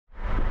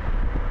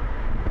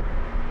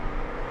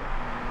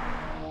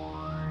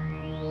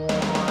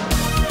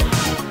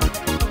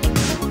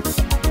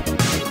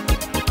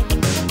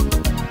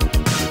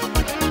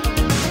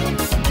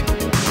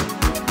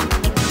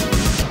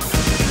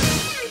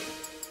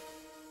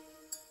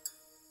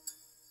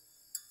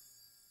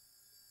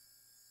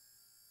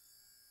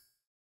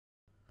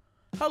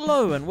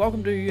Hello and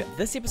welcome to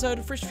this episode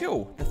of Fresh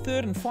Fuel, the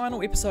third and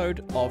final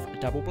episode of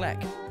Double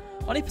Black.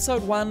 On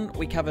episode 1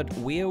 we covered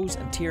wheels,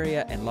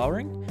 interior and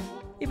lowering.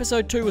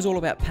 Episode 2 was all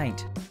about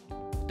paint.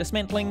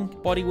 Dismantling,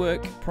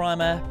 bodywork,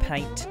 primer,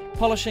 paint,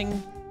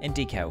 polishing and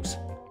decals.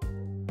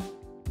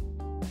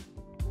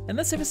 In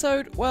this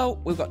episode,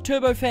 well, we've got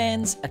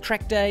turbofans, a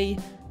track day,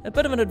 a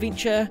bit of an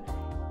adventure,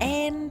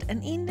 and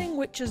an ending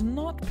which is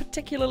not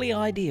particularly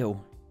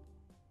ideal.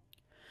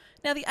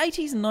 Now, the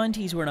 80s and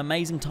 90s were an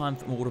amazing time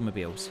for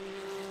automobiles,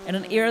 and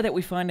an era that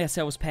we find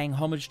ourselves paying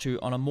homage to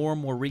on a more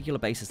and more regular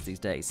basis these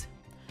days.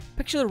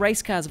 Picture the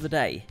race cars of the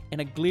day,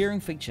 and a glaring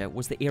feature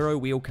was the aero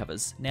wheel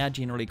covers, now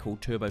generally called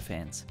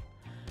turbofans.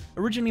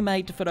 Originally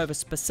made to fit over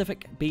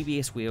specific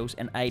BBS wheels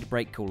and aid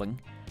brake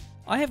cooling,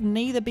 I have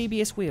neither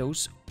BBS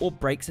wheels or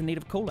brakes in need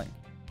of cooling,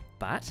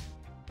 but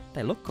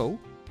they look cool,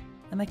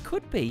 and they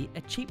could be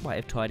a cheap way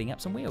of tidying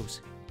up some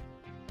wheels.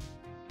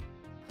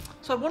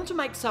 So I wanted to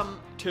make some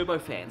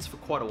turbofans for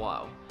quite a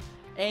while,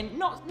 and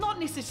not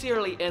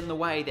necessarily in the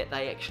way that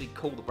they actually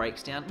cool the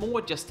brakes down,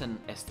 more just an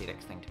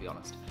aesthetics thing, to be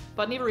honest.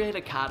 But I never really had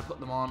a car to put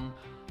them on,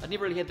 I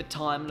never really had the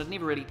time, and I'd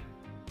never really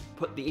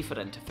put the effort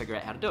in to figure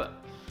out how to do it.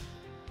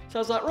 So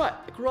I was like, right,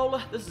 a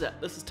Corolla, this is it,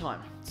 this is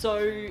time.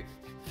 So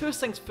first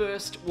things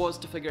first was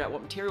to figure out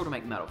what material to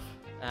make them out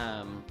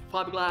of.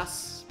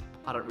 Fiberglass,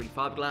 I don't really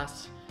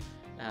fiberglass,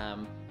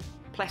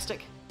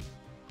 plastic,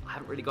 I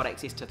haven't really got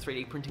access to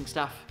 3D printing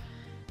stuff.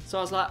 So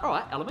I was like,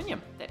 alright,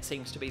 aluminium, that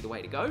seems to be the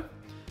way to go.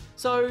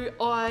 So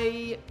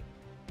I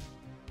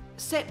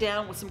sat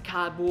down with some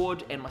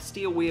cardboard and my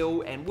steel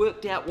wheel and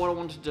worked out what I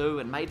wanted to do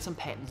and made some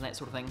patterns and that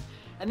sort of thing,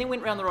 and then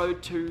went around the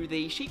road to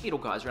the sheet metal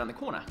guys around the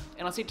corner,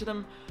 and I said to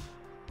them,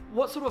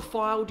 what sort of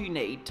file do you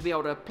need to be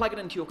able to plug it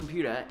into your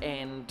computer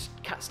and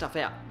cut stuff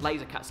out,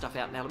 laser cut stuff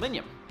out in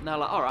aluminium? And they were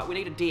like, alright, we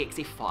need a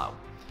DXF file.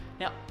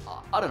 Now,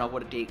 I don't know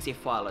what a DXF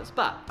file is,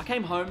 but I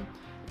came home,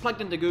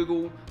 plugged into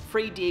Google,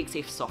 free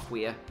DXF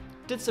software,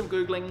 did some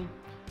Googling,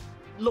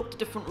 looked at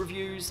different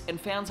reviews and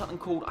found something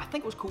called, I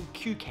think it was called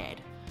QCAD.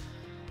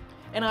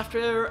 And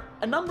after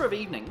a number of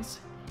evenings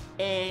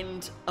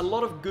and a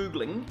lot of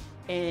Googling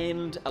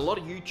and a lot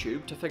of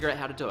YouTube to figure out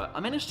how to do it, I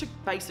managed to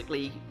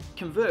basically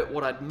convert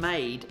what I'd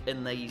made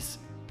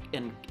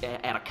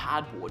out of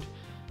cardboard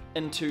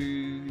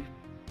into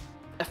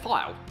a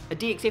file, a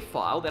DXF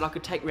file that I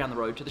could take around the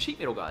road to the sheet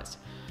metal guys.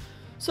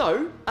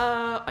 So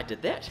I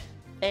did that.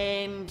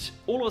 And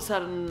all of a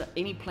sudden,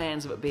 any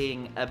plans of it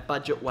being a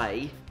budget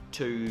way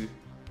to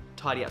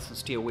tidy up some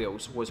steel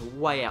wheels was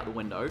way out the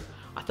window.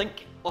 I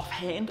think,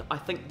 offhand,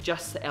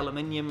 just the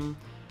aluminium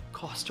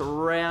cost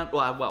around,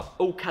 well,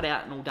 all cut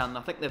out and all done,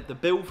 I think the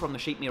bill from the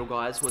sheet metal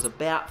guys was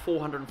about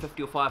 $450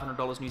 or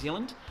 $500 New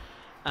Zealand.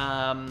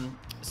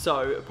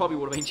 So it probably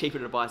would have been cheaper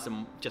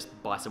to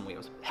just buy some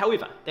wheels.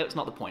 However, that's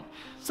not the point.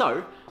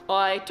 So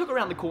I took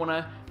around the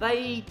corner,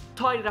 they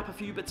tidied up a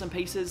few bits and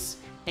pieces,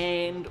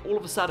 and all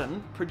of a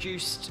sudden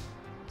produced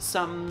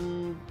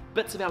some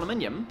bits of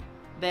aluminium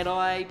that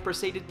I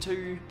proceeded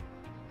to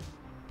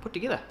put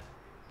together.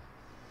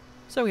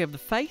 So we have the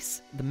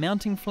face, the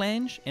mounting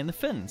flange and the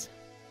fins.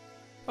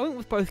 I went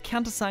with both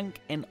countersunk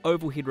and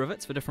oval head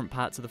rivets for different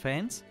parts of the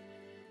fans.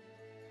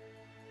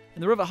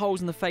 And the rivet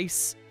holes in the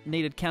face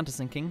needed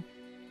countersinking,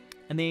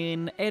 and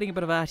then adding a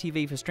bit of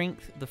RTV for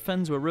strength, the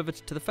fins were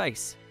riveted to the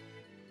face.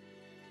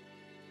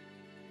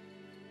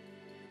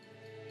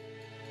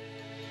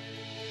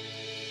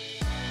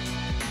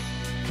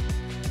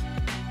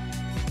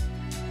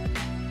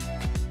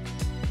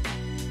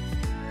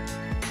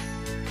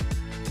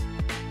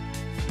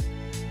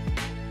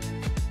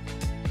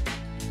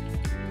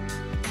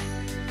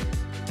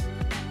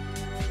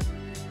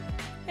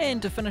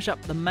 And to finish up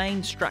the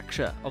main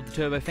structure of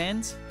the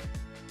turbofans,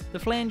 the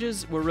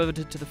flanges were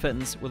riveted to the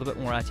fins with a bit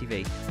more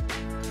RTV.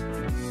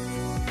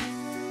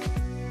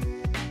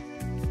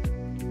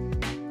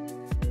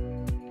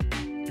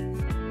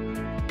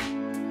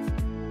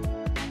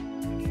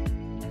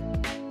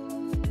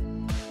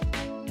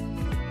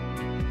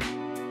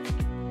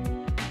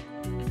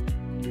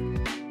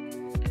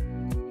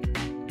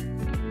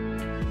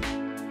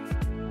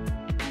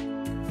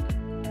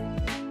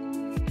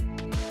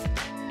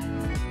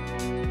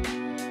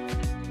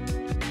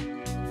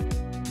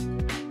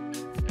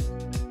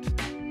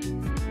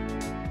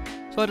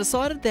 So I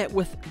decided that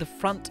with the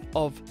front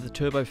of the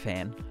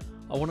turbofan,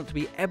 I want it to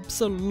be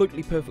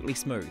absolutely perfectly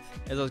smooth,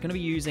 as I was going to be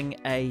using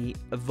a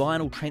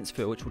vinyl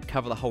transfer which would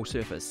cover the whole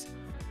surface,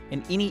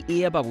 and any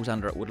air bubbles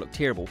under it would look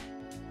terrible.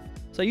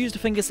 So I used a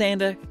finger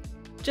sander,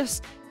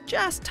 just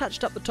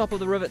touched up the top of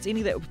the rivets,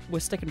 any that were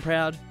sticking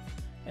proud,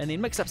 and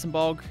then mixed up some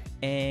bog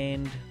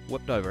and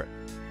whipped over it.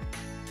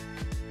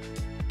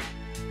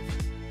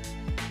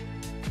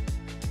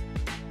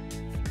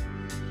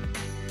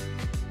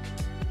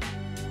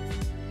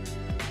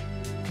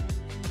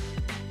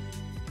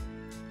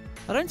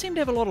 I don't seem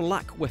to have a lot of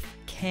luck with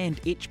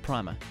canned etch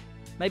primer.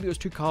 Maybe it was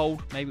too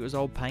cold, maybe it was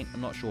old paint, I'm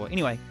not sure.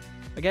 Anyway,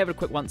 I gave it a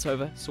quick once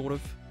over, sort of,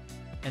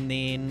 and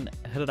then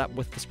hit it up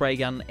with the spray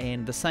gun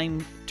and the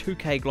same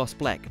 2K gloss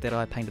black that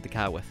I painted the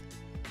car with.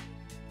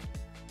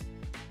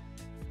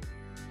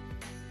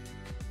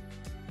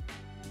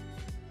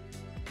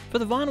 For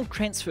the vinyl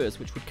transfers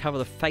which would cover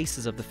the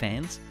faces of the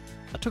fans,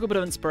 I took a bit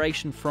of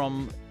inspiration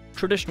from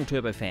traditional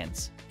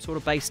turbofans, sort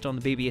of based on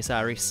the BBS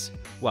RS.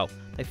 Well,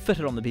 they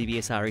fitted on the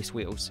BBS RS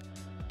wheels.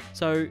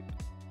 So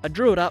I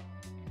drew it up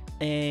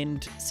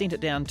and sent it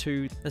down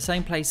to the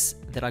same place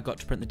that I got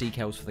to print the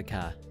decals for the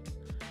car.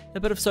 A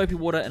bit of soapy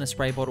water in a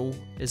spray bottle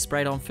is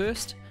sprayed on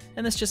first,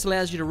 and this just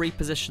allows you to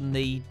reposition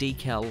the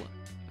decal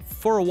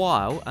for a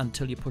while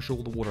until you push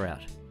all the water out.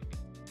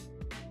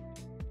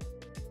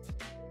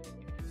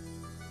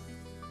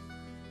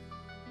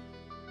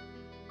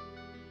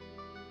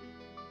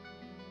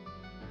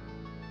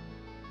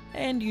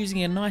 And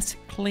using a nice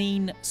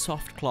clean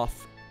soft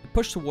cloth,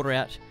 push the water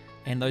out,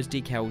 and those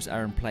decals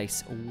are in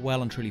place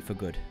well and truly for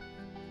good.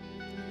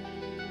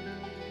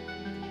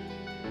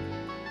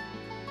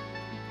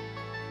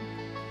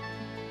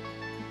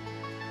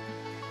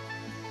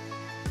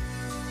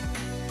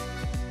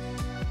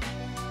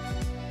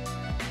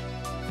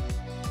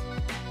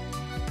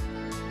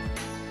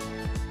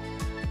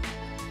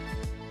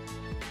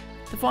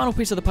 The final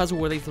piece of the puzzle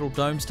were these little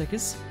dome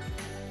stickers,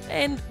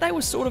 and they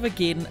were sort of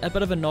again a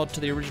bit of a nod to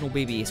the original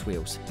BBS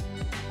wheels.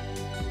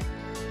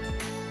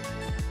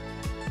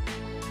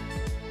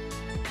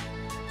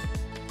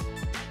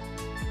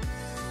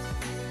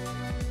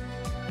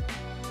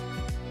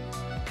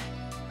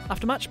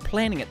 After much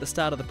planning at the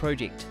start of the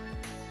project,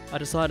 I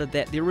decided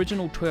that the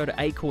original Toyota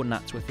Acorn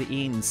nuts with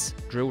the ends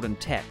drilled and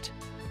tapped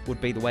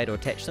would be the way to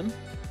attach them,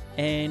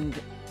 and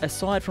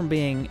aside from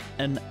being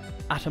an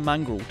utter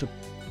mongrel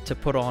to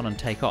put on and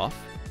take off,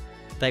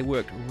 they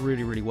worked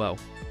really, really well.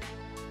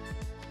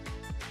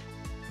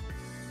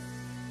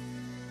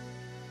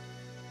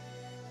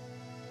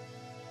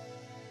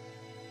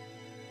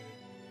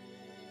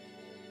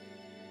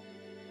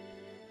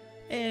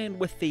 And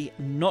with the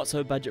not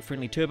so budget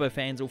friendly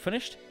turbofans all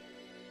finished,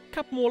 a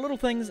couple more little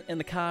things and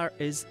the car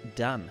is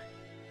done.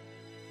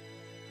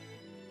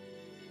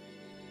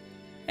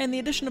 And the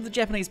addition of the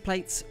Japanese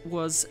plates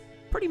was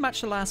pretty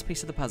much the last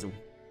piece of the puzzle.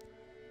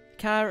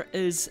 The car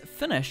is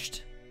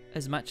finished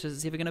as much as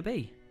it's ever going to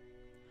be.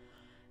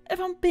 If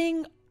I'm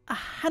being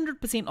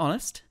 100%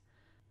 honest,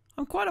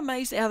 I'm quite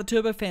amazed at how the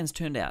turbofans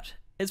turned out.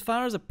 As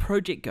far as a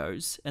project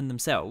goes in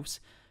themselves,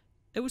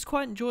 it was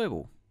quite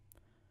enjoyable.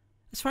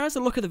 As far as the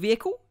look of the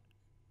vehicle,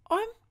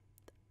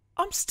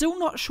 I'm still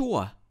not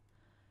sure.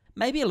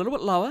 Maybe a little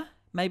bit lower,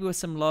 maybe with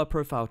some lower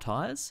profile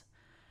tyres,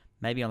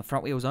 maybe on the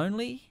front wheels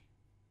only,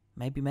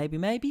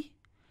 maybe.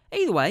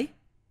 Either way,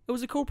 it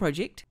was a cool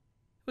project.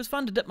 It was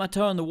fun to dip my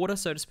toe in the water,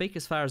 so to speak,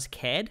 as far as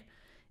CAD,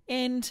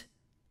 and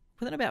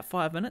within about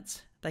 5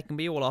 minutes, they can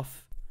be all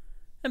off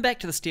and back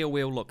to the steel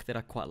wheel look that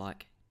I quite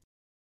like.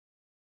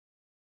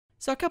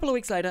 So a couple of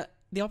weeks later,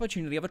 the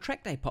opportunity of a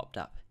track day popped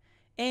up.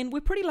 And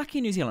we're pretty lucky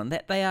in New Zealand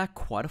that they are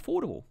quite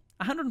affordable.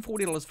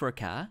 $140 for a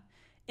car,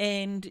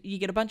 and you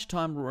get a bunch of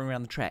time roaming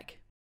around the track.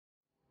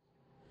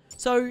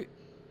 So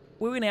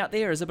we went out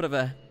there as a bit of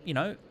a,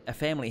 a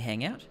family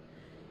hangout,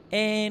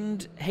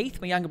 and Heath,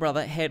 my younger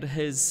brother, had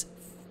his,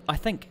 I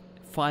think,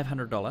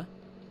 $500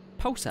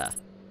 Pulsar,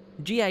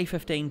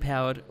 GA15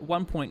 powered,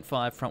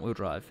 1.5 front wheel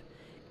drive,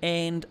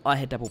 and I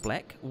had double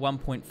black,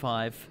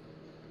 1.5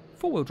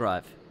 four wheel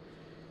drive.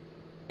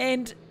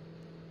 And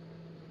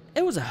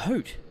it was a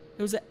hoot.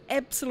 It was an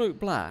absolute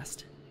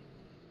blast.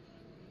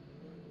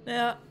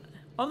 Now,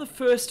 I'm the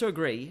first to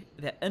agree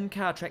that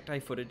in-car track day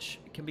footage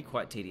can be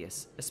quite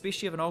tedious,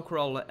 especially of an old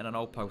Corolla and an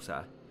old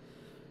Pulsar.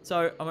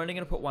 So I'm only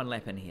going to put one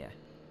lap in here.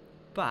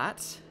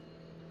 But,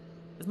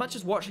 as much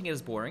as watching it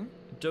is boring,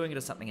 doing it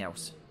is something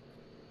else.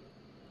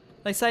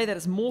 They say that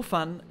it's more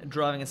fun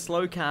driving a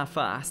slow car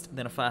fast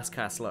than a fast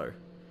car slow.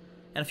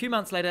 And a few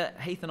months later,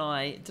 Heath and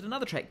I did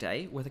another track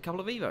day with a couple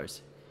of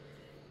Evos.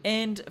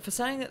 And for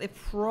saying that they're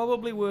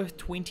probably worth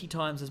 20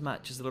 times as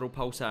much as the little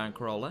Pulsar and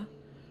Corolla,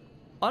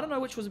 I don't know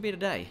which was a better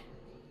day.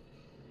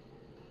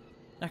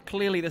 Now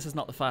clearly this is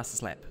not the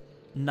fastest lap.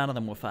 None of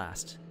them were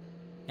fast.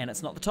 And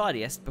it's not the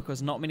tidiest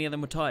because not many of them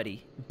were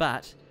tidy,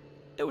 but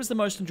it was the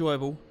most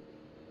enjoyable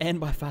and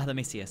by far the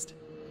messiest.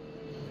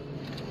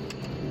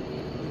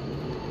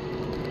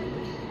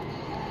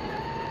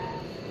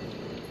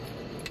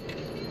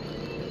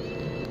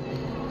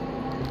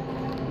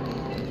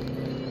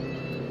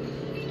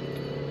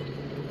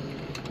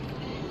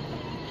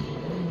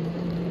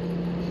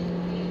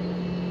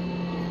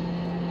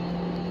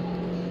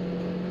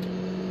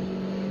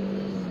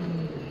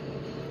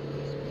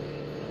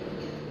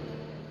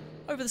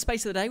 Over the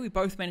space of the day, we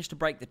both managed to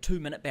break the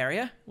 2-minute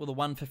barrier with a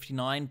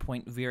 1:59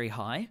 point very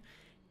high,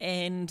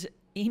 and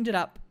ended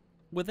up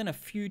within a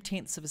few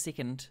tenths of a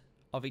second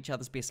of each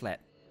other's best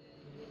lap.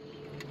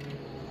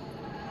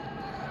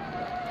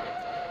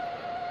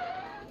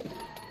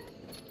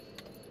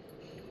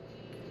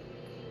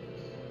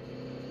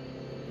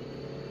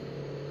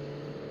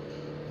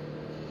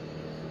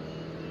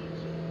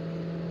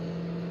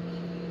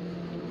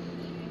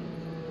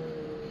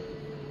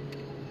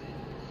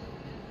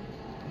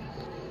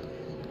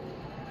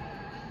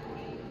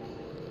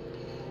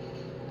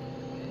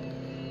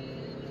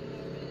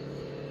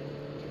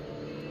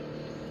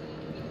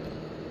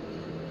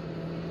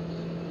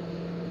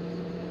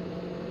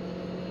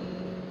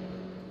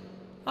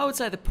 I would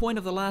say the point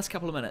of the last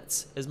couple of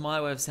minutes is my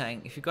way of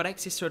saying, if you've got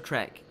access to a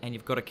track and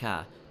you've got a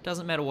car,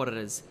 doesn't matter what it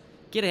is,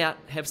 get out,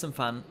 have some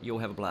fun, you'll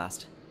have a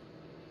blast.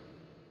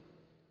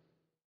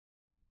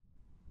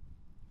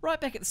 Right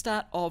back at the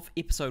start of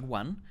episode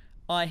 1,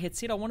 I had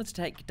said I wanted to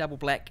take Double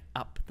Black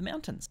up the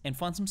mountains and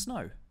find some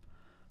snow.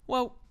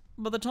 Well,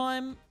 by the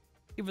time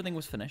everything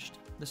was finished,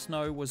 the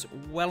snow was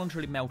well and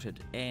truly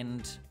melted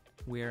and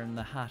we're in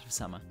the heart of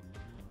summer.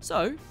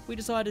 So we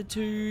decided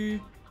to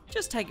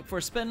just take it for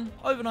a spin,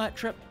 overnight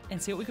trip,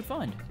 and see what we could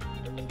find.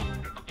 I'm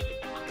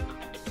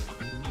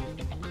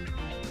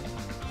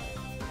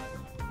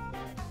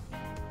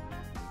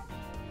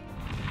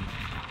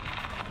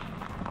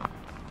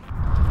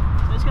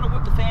just going to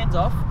whip the fans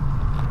off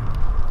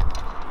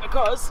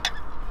because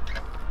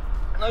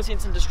no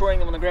sense in destroying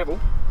them on the gravel.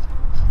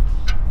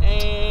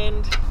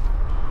 And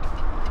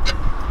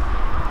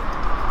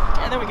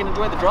then we can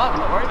enjoy the drive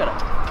and not worry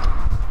about it.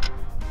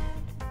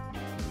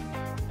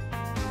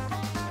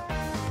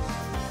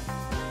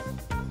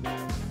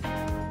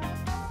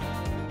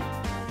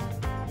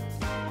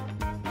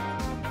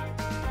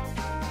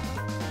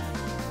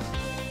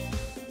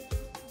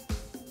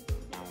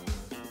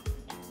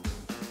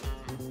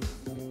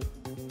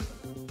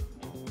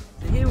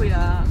 Here we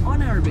are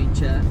on our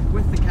adventure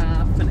with the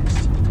car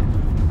finished,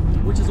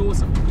 which is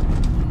awesome.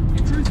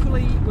 And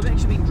truthfully, we've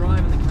actually been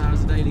driving the car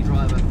as a daily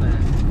driver for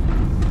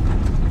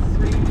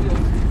 3 or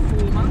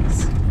 4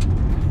 months,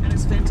 and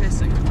it's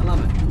fantastic. I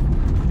love it.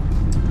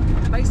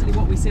 And basically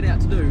what we set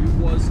out to do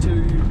was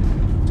to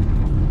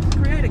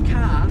create a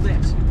car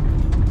that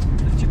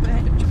if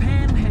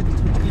Japan had,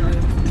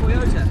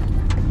 Toyota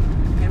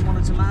had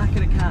wanted to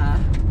market a car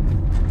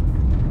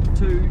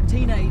to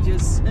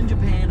teenagers in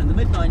Japan in the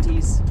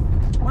mid-90s,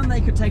 one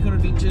they could take on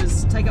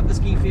adventures, take up the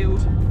ski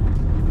field,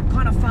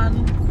 kind of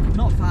fun,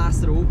 not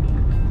fast at all,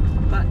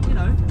 but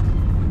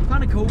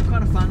kind of cool,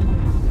 kind of fun,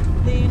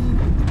 then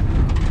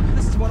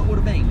this is what it would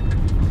have been.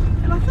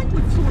 And I think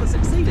we've sort of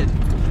succeeded.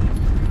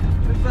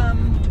 We've,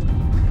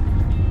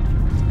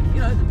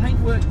 the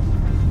paintwork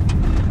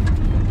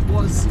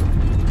was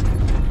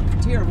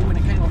terrible when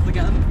it came off the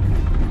gun,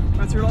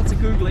 but through lots of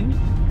Googling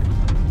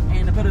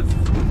and a bit of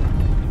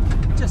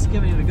just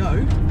giving it a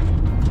go,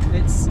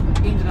 it's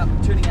ended up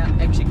turning out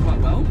actually quite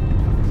well,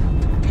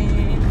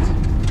 and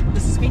the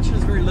suspension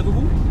is very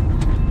livable,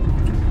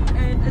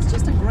 and it's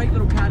just a great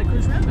little car to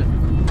cruise around in.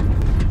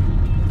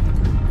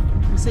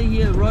 You see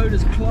here the road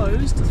is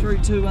closed through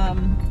to,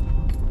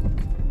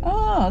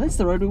 that's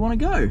the road we want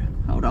to go.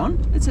 Hold on,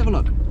 let's have a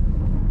look.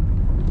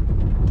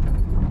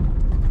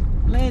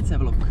 Let's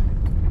have a look.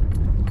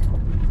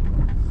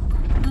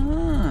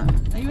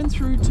 Even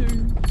through to,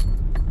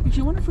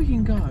 actually I wonder if we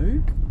can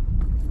go,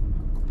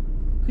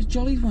 because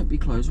Jolly's won't be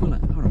closed, will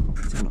it? Hold on,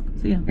 let's have a look.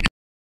 See ya.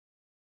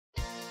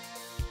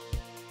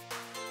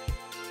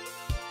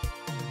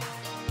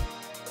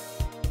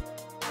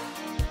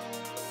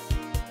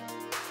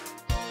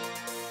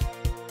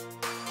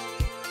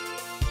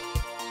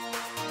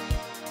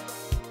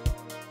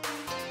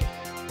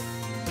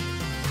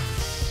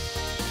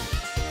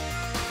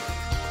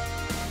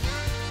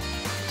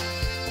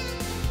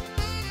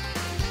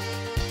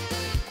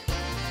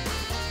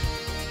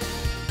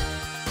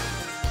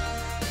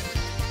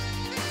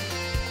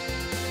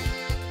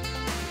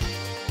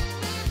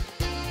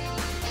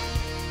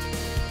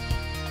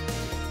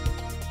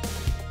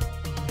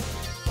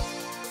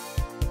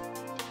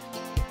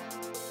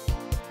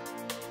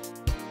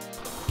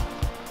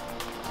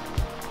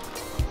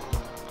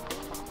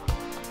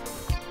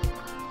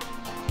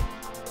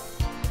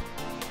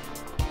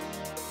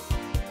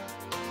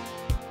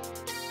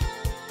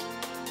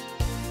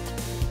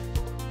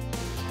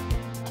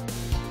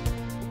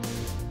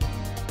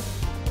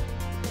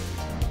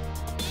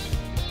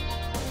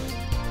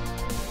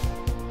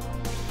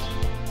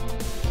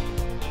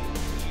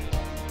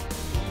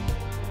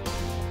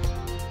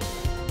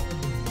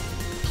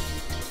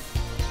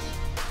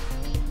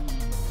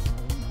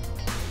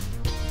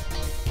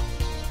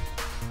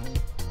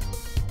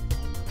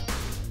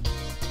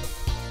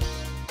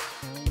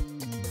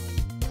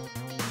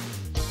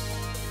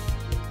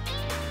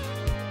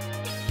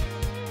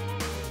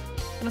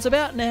 And it's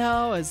about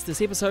now, as this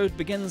episode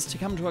begins to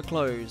come to a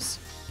close,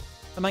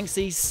 amongst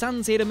these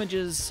sunset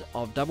images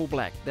of Double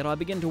Black, that I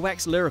begin to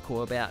wax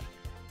lyrical about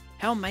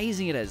how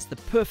amazing it is, the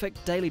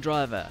perfect daily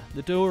driver,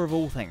 the doer of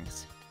all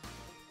things.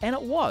 And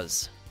it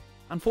was.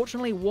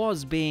 Unfortunately,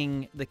 was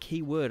being the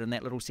key word in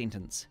that little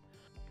sentence.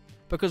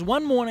 Because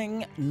one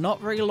morning, not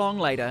very long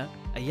later,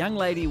 a young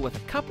lady with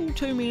a couple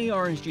too many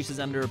orange juices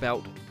under her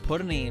belt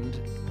put an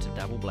end to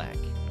Double Black.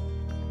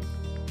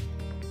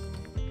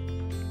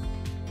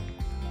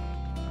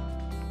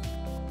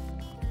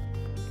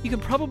 You can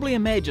probably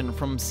imagine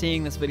from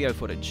seeing this video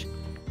footage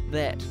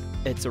that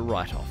it's a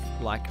write-off,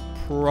 like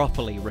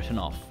properly written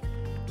off.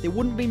 There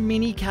wouldn't be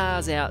many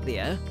cars out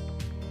there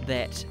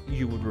that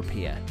you would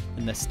repair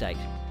in this state.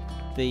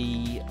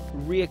 The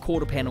rear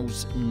quarter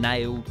panels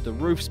nailed, the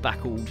roof's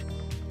buckled,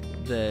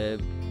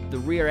 the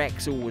rear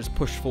axle was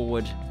pushed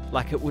forward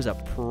like it was a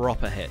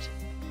proper hit.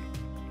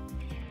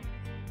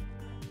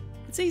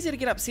 It's easy to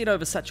get upset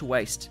over such a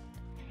waste,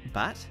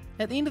 but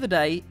at the end of the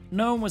day,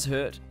 no one was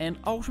hurt, and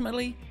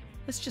ultimately,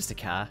 it's just a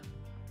car.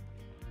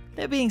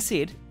 That being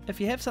said, if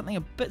you have something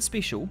a bit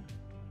special,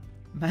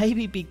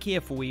 maybe be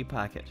careful where you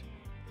park it.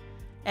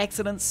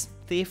 Accidents,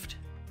 theft,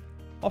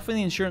 often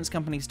the insurance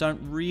companies don't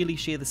really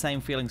share the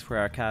same feelings for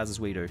our cars as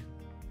we do.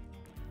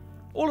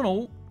 All in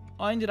all,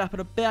 I ended up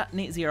at about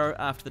net zero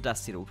after the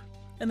dust settled,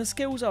 and the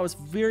skills I was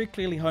very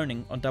clearly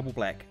honing on double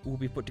black will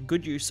be put to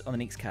good use on the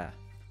next car.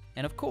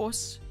 And of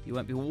course, you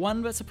won't be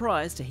one bit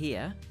surprised to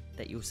hear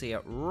that you'll see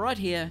it right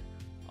here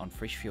on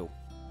Fresh Fuel.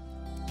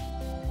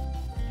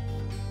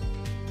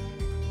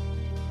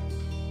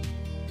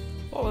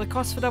 What were the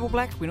costs for double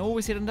black when all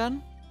was said and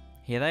done?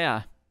 Here they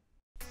are.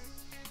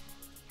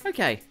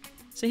 Okay,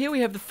 so here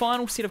we have the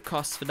final set of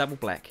costs for double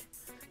black.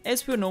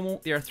 As per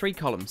normal, there are 3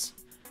 columns.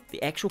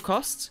 The actual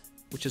costs,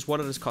 which is what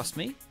it has cost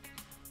me.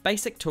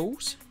 Basic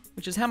tools,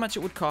 which is how much it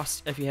would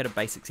cost if you had a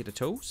basic set of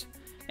tools.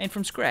 And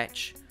from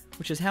scratch,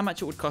 which is how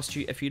much it would cost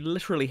you if you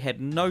literally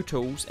had no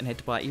tools and had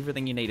to buy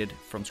everything you needed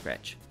from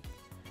scratch.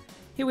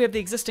 Here we have the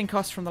existing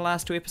costs from the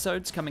last 2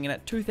 episodes coming in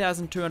at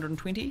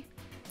 $2,220,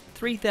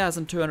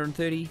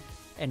 $3,230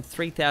 and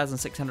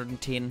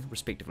 $3,610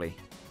 respectively.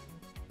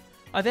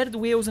 I've added the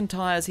wheels and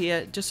tyres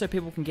here just so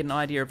people can get an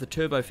idea of the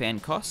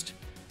Turbofan cost,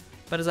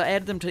 but as I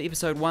added them to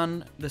episode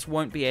 1, this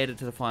won't be added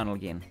to the final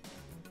again.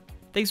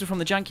 These were from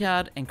the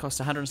junkyard and cost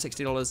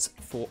 $160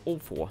 for all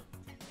 4.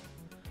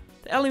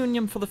 The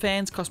aluminium for the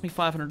fans cost me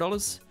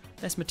 $500,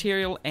 that's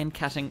material and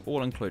cutting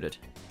all included.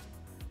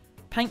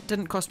 Paint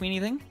didn't cost me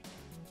anything,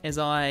 as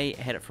I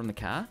had it from the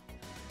car,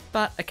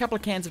 but a couple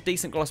of cans of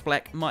decent gloss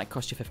black might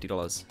cost you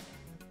 $50.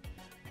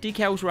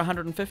 Decals were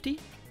 $150,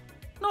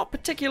 not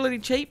particularly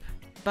cheap,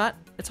 but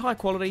it's high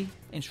quality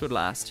and should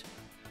last.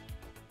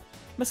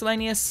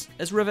 Miscellaneous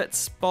is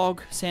rivets,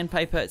 bog,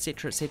 sandpaper,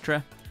 etc,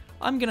 etc.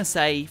 I'm going to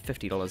say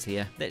 $50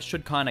 here, that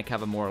should kind of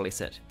cover more or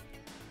less it.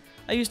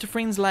 I used a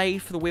friend's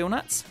lathe for the wheel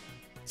nuts,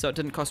 so it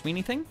didn't cost me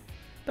anything,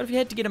 but if you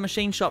had to get a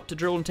machine shop to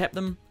drill and tap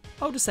them,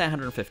 I'll just say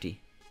 $150.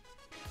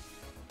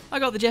 I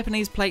got the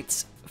Japanese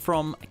plates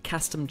from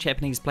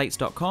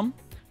customjapaneseplates.com.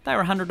 They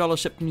were $100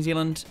 shipped to New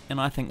Zealand, and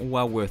I think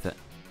well worth it.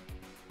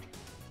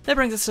 That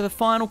brings us to the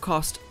final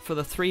cost for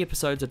the 3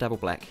 episodes of Double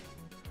Black.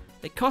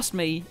 It cost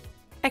me,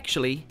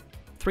 actually,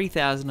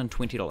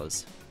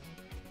 $3,020.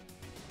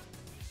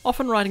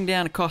 Often writing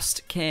down a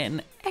cost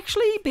can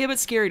actually be a bit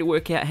scary to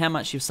work out how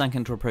much you've sunk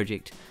into a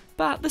project,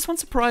 but this one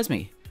surprised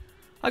me.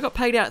 I got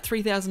paid out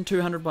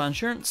 $3,200 by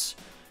insurance,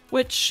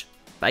 which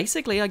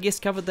basically I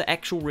guess covered the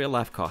actual real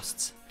life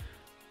costs.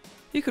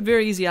 You could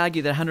very easily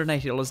argue that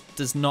 $180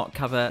 does not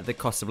cover the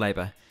cost of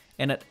labour,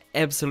 and it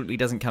absolutely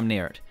doesn't come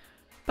near it.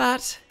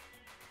 But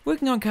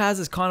working on cars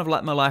is kind of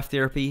like my life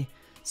therapy,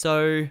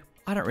 so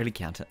I don't really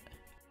count it.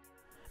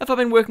 If I'd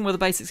been working with a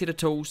basic set of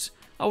tools,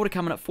 I would have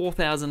come in at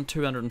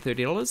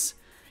 $4,230,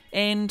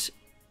 and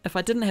if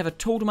I didn't have a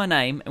tool to my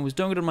name and was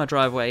doing it in my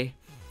driveway,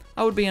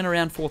 I would be in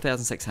around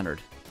 $4,600.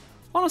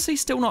 Honestly,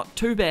 still not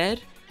too bad,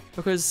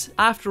 because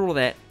after all of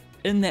that,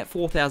 in that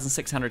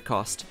 $4,600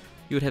 cost,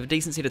 you would have a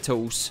decent set of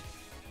tools,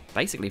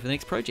 basically for the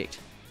next project.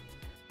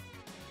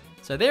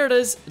 So there it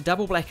is,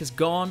 Double Black is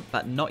gone,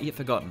 but not yet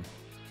forgotten.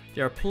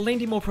 There are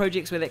plenty more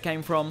projects where that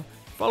came from.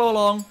 Follow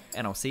along,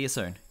 and I'll see you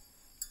soon.